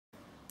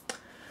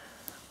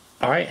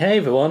Alright, hey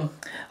everyone.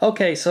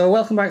 Okay, so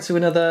welcome back to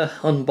another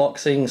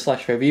unboxing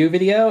slash review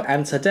video,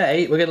 and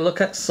today we're going to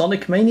look at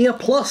Sonic Mania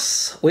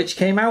Plus, which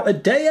came out a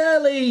day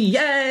early!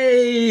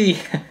 Yay!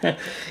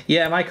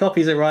 Yeah, my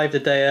copies arrived a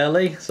day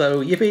early,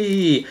 so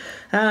yippee!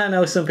 And I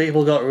know some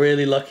people got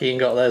really lucky and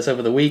got theirs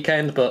over the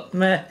weekend, but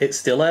meh, it's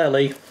still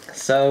early.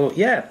 So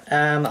yeah,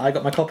 I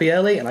got my copy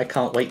early and I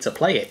can't wait to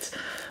play it.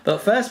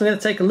 But first we're going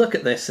to take a look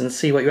at this and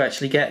see what you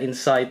actually get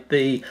inside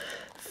the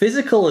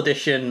physical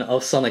edition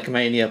of Sonic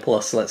Mania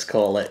Plus, let's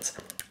call it.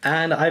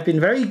 And I've been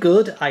very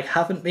good. I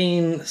haven't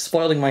been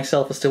spoiling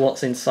myself as to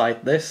what's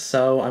inside this,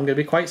 so I'm going to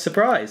be quite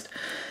surprised.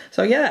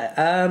 So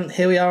yeah,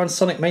 here we are on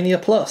Sonic Mania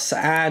Plus,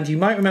 and you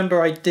might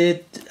remember I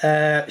did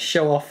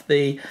show off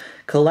the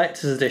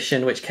collector's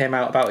edition, which came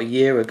out about a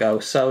year ago,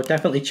 so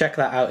definitely check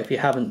that out if you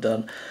haven't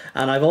done.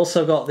 And I've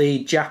also got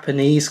the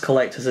Japanese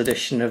collector's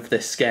edition of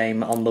this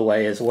game on the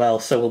way as well,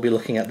 so we'll be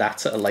looking at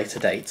that at a later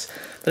date.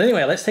 But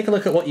anyway, let's take a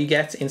look at what you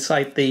get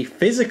inside the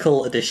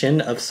physical edition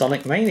of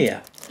Sonic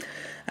Mania.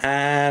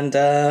 And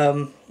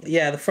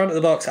yeah, the front of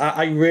the box,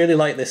 I really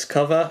like this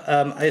cover.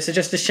 It's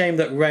just a shame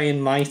that Ray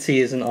and Mighty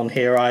isn't on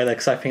here either,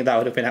 because I think that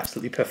would have been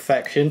absolutely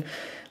perfection.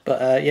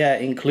 But yeah,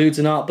 it includes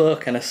an art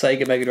book and a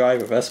Sega Mega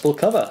Drive reversible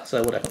cover,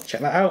 so we'll definitely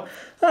check that out.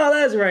 Oh,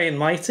 there's Ray and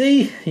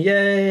Mighty!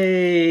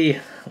 Yay!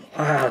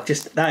 Wow,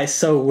 that is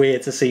so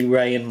weird to see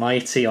Ray and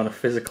Mighty on a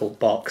physical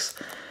box.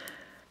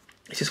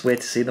 It's just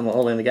weird to see them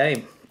all in the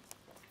game.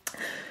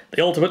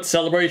 The ultimate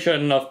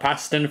celebration of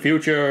past and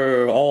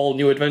future, all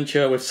new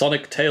adventure with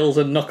Sonic, Tails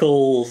and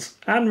Knuckles,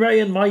 and Ray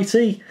and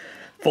Mighty.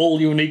 Full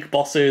unique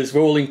bosses,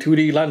 rolling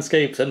 2D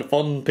landscapes and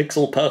fun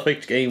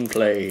pixel-perfect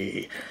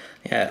gameplay.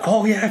 Yeah.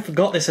 Oh yeah, I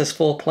forgot this has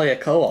 4-player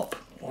co-op.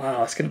 Wow,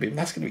 that's gonna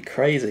be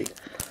crazy.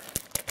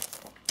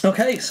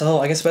 Okay, so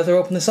I guess I better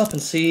open this up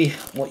and see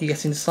what you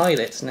get inside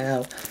it.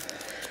 Now,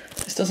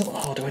 this doesn't.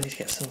 Oh, do I need to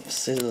get some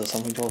scissors or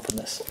something to open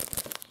this?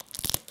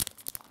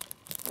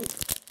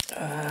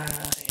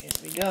 Here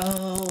we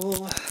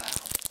go.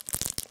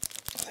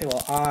 I tell you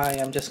what, I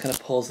am just going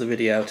to pause the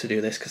video to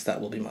do this because that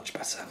will be much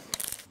better.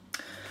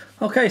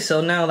 Okay, so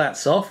now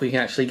that's off, we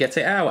can actually get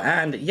it out,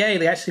 and yay,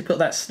 they actually put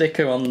that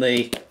sticker on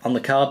the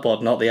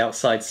cardboard, not the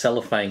outside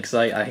cellophane, because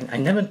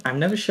I'm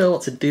never sure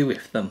what to do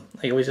with them.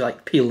 I always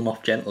like peel them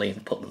off gently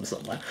and put them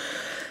somewhere.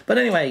 But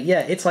anyway,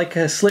 yeah, it's like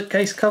a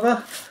slipcase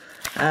cover,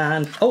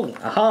 and oh,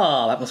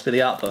 aha, that must be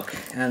the art book.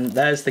 And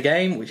there's the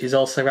game, which is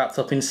also wrapped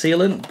up in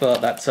sealant, but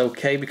that's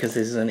okay because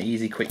this is an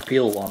easy, quick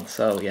peel one.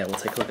 So yeah, we'll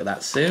take a look at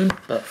that soon.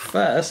 But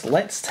first,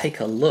 let's take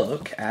a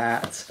look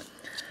at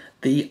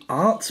the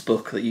art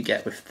book that you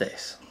get with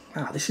this.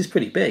 Wow, this is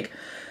pretty big.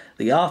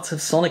 The Art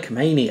of Sonic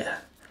Mania.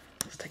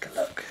 Let's take a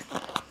look.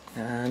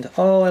 And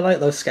oh, I like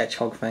those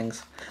sketchhog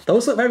things.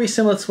 Those look very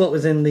similar to what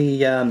was in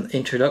the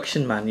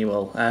introduction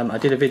manual. I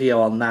did a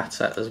video on that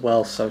as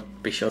well, so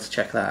be sure to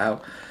check that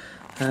out.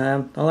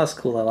 Oh, that's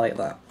cool, I like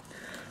that.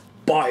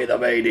 Buy the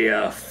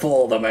Mania,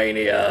 for the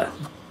Mania.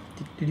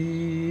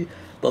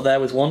 But there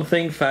was one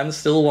thing fans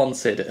still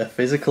wanted, a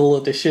physical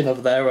edition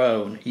of their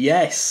own.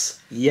 Yes!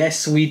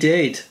 Yes we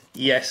did!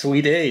 Yes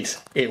we did!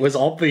 It was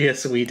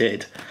obvious we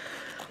did.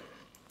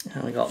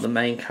 And we got the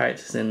main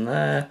characters in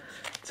there.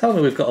 Tell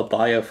me we've got a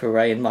bio for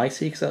Ray and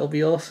Mighty, because that'll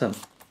be awesome.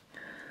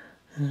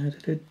 Now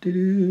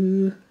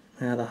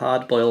the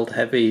hard-boiled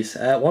heavies.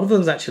 One of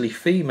them's actually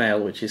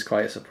female, which is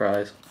quite a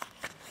surprise.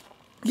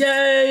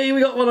 Yay! We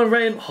got one of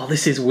Ray and... Oh,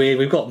 this is weird.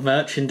 We've got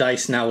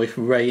merchandise now with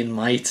Ray and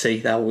Mighty.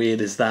 How weird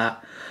is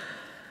that?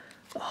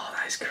 Oh,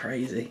 that is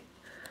crazy.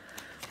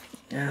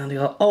 And we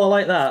got... Oh, I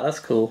like that. That's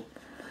cool.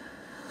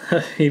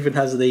 Even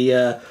has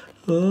the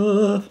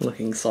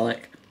looking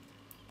Sonic.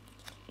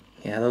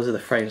 Yeah, those are the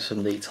frames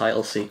from the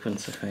title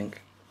sequence, I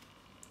think.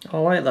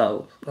 Oh, I like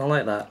those. I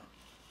like that.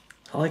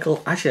 I like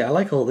all... Actually, I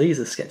like all these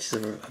as sketches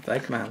of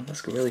Eggman.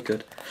 That's really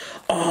good.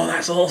 Oh,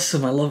 that's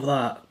awesome. I love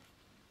that.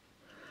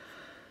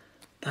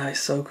 That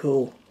is so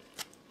cool.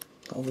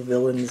 All the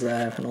villains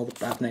there and all the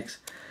badniks.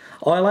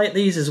 Oh, I like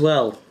these as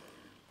well.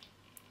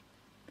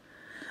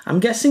 I'm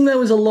guessing there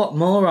was a lot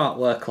more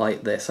artwork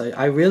like this.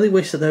 I really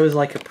wish that there was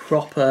like a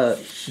proper,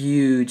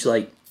 huge,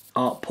 like,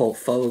 art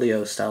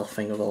portfolio style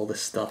thing of all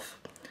this stuff.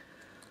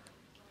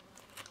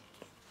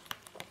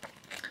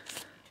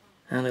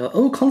 And they got,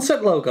 oh,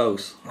 concept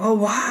logos. Oh,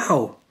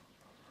 wow.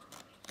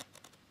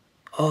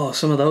 Oh,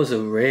 some of those are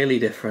really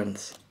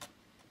different.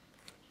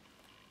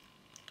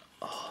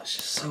 It's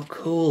just so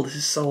cool. This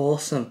is so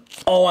awesome.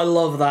 Oh, I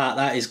love that.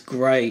 That is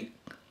great.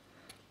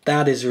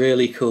 That is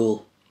really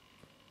cool.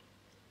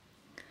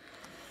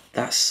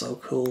 That's so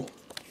cool.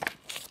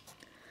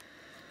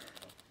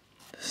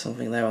 There's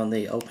something there on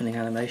the opening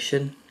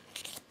animation.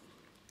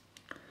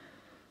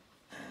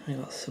 We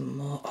got some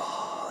more.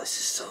 Oh, this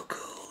is so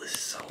cool. This is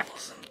so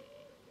awesome.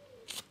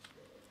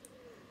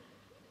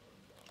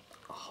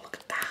 Oh, look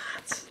at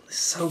that. This is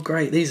so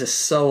great. These are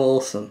so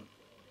awesome.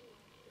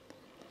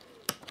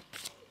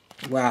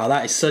 Wow,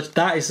 that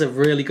is a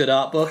really good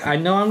art book. I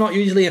know I'm not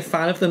usually a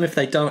fan of them if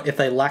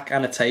they lack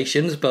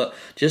annotations, but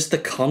just the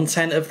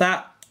content of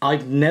that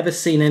I've never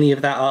seen any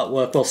of that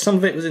artwork. Well, some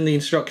of it was in the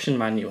instruction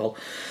manual,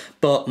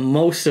 but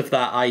most of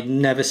that I'd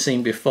never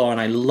seen before,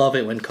 and I love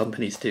it when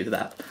companies do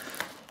that.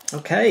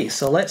 Okay,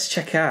 so let's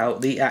check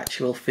out the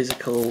actual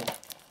physical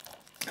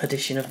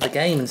edition of the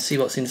game and see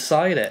what's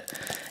inside it.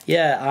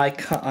 Yeah,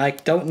 I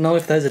don't know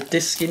if there's a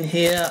disc in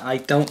here. I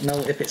don't know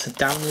if it's a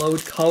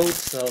download code,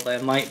 so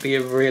there might be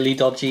a really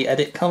dodgy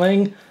edit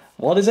coming.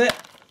 What is it?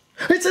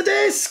 It's a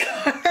disc!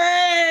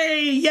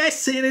 Hey!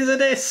 Yes, it is a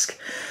disc!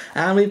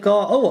 And we've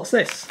got, oh, what's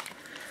this?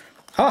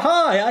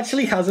 Haha, it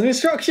actually has an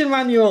instruction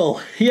manual!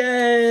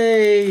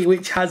 Yay!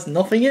 Which has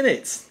nothing in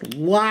it.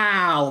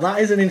 Wow, that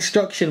is an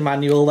instruction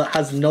manual that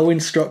has no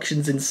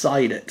instructions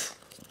inside it.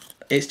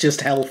 It's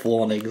just health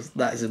warnings.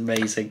 That is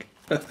amazing.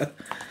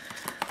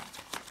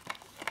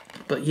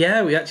 But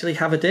yeah, we actually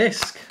have a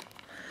disc.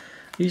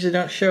 Usually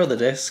don't show the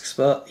discs,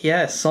 but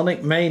yeah,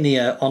 Sonic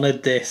Mania on a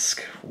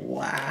disc.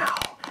 Wow.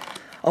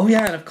 Oh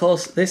yeah, and of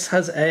course this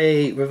has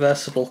a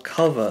reversible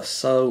cover,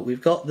 so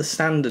we've got the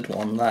standard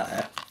one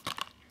there.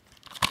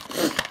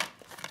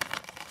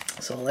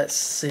 So let's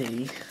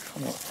see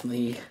what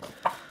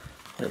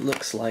it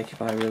looks like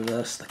if I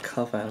reverse the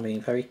cover. I'm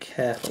being very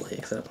careful here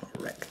because I don't want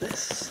to wreck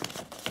this.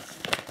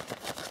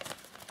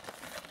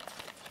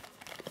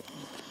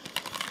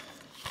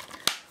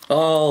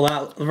 Oh,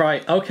 that,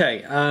 right,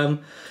 okay.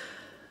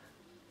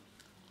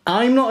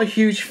 I'm not a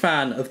huge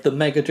fan of the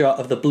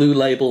the blue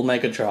label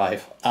Mega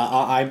Drive.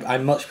 I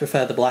much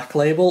prefer the black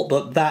label,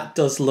 but that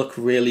does look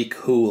really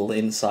cool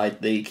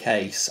inside the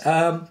case.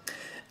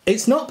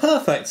 It's not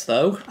perfect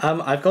though.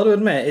 I've got to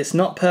admit, it's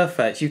not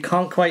perfect. You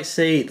can't quite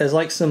see. There's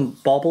like some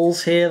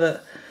bobbles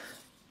here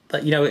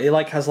that you know, it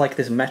like has like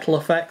this metal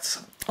effect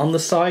on the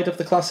side of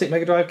the classic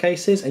Mega Drive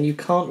cases, and you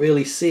can't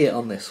really see it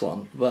on this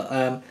one.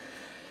 But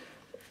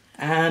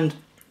and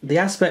the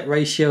aspect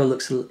ratio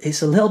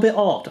it's a little bit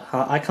odd.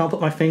 I can't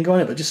put my finger on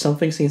it, but just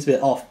something seems a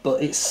bit off,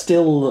 but it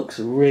still looks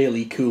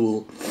really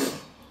cool.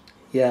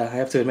 Yeah, I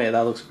have to admit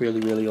that looks really,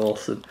 really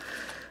awesome.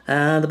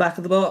 And the back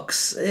of the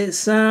box,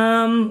 it's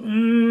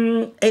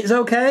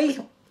okay.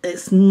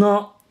 It's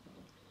not,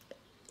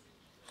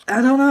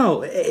 I don't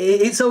know,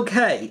 it's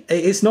okay.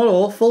 It's not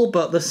awful,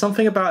 but there's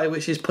something about it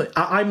which is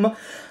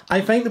I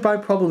think my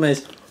problem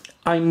is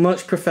I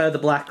much prefer the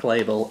black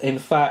label. In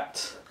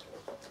fact,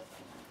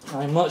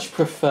 I much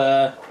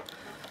prefer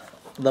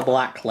the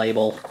black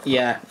label.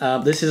 Yeah,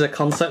 this is a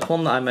concept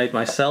one that I made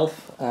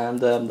myself, and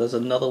there's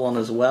another one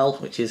as well,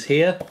 which is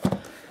here.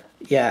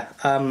 Yeah,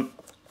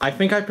 I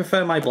think I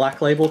prefer my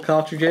black label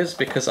cartridges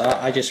because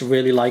I just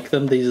really like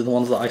them. These are the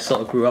ones that I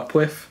sort of grew up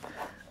with,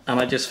 and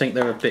I just think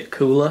they're a bit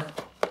cooler.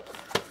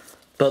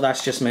 But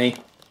that's just me.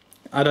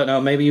 I don't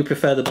know, maybe you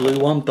prefer the blue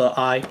one, but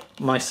I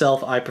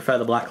prefer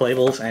the black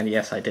labels, and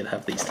yes, I did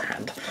have these to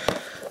hand.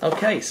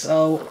 Okay,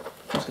 so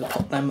I'm just going to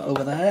pop them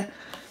over there.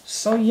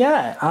 So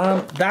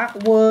yeah,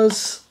 that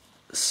was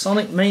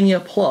Sonic Mania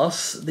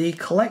Plus, the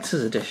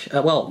collector's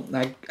edition. Well,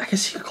 I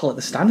guess you could call it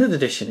the standard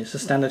edition. It's a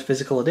standard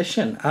physical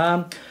edition.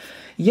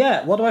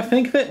 Yeah, what do I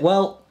think of it?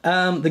 Well,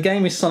 the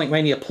game is Sonic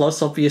Mania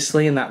Plus,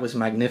 obviously, and that was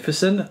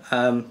magnificent.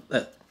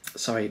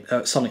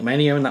 Sonic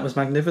Mania, and that was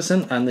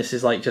magnificent. And this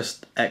is like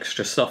just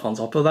extra stuff on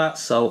top of that,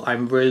 so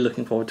I'm really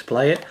looking forward to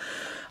play it.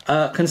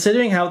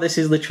 Considering how this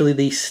is literally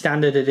the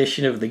standard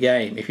edition of the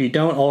game, if you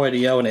don't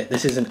already own it,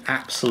 this is an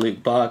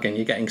absolute bargain.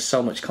 You're getting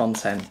so much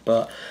content,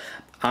 but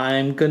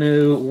I'm going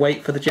to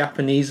wait for the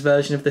Japanese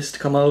version of this to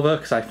come over,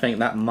 because I think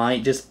that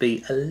might just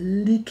be a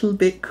little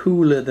bit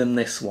cooler than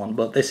this one,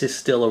 but this is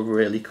still a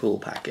really cool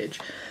package.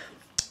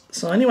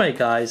 So anyway,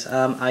 guys,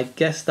 I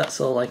guess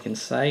that's all I can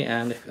say,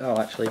 and if, oh,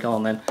 actually, go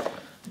on then.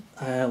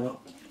 Well,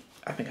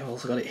 I think I've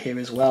also got it here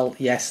as well.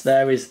 Yes,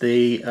 there is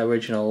the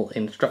original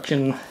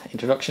introduction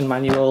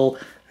manual,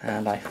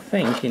 and I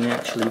think in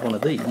actually one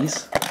of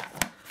these,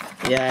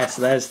 yes,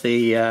 there's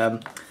the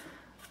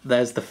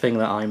thing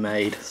that I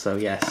made. So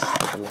yes,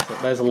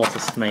 there's a lot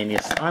of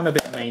Mania. I'm a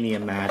bit Mania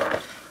mad.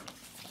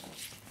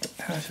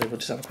 Actually, we'll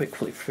just have a quick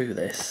flip through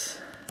this.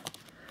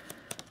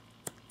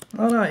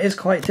 Oh no, it is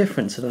quite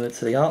different to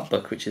the art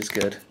book, which is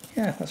good.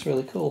 Yeah, that's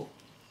really cool.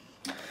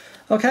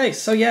 Okay,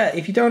 so yeah,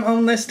 if you don't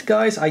own this,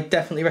 guys, I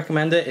definitely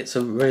recommend it. It's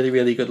a really,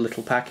 really good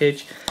little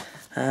package.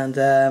 And,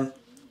 oh,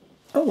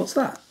 what's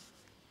that?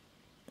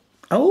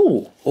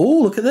 Oh,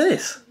 look at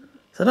this.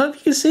 So I don't know if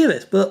you can see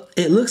this, but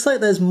it looks like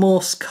there's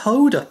Morse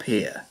code up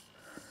here.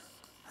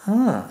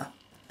 Ah.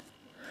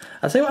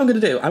 I'll tell you what I'm going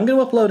to do. I'm going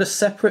to upload a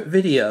separate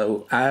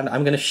video, and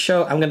I'm going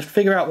to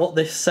figure out what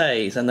this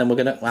says, and then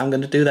I'm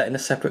going to do that in a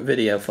separate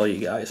video for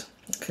you guys.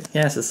 Okay.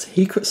 Yes, a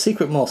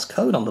secret Morse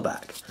code on the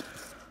back.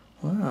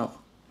 Wow.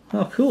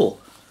 Oh, cool.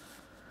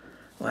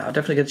 Wow, I'm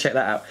definitely going to check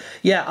that out.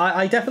 Yeah,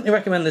 I definitely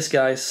recommend this,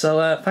 guys.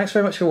 So thanks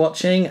very much for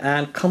watching,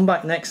 and come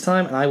back next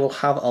time, and I will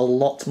have a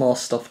lot more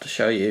stuff to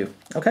show you.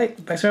 Okay,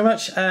 thanks very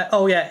much.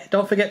 Oh yeah,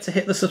 don't forget to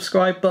hit the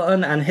subscribe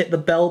button and hit the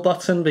bell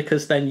button,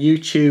 because then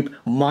YouTube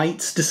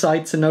might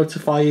decide to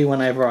notify you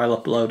whenever I'll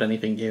upload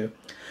anything new.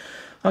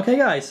 Okay,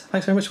 guys,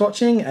 thanks very much for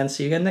watching, and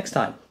see you again next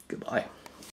time. Goodbye.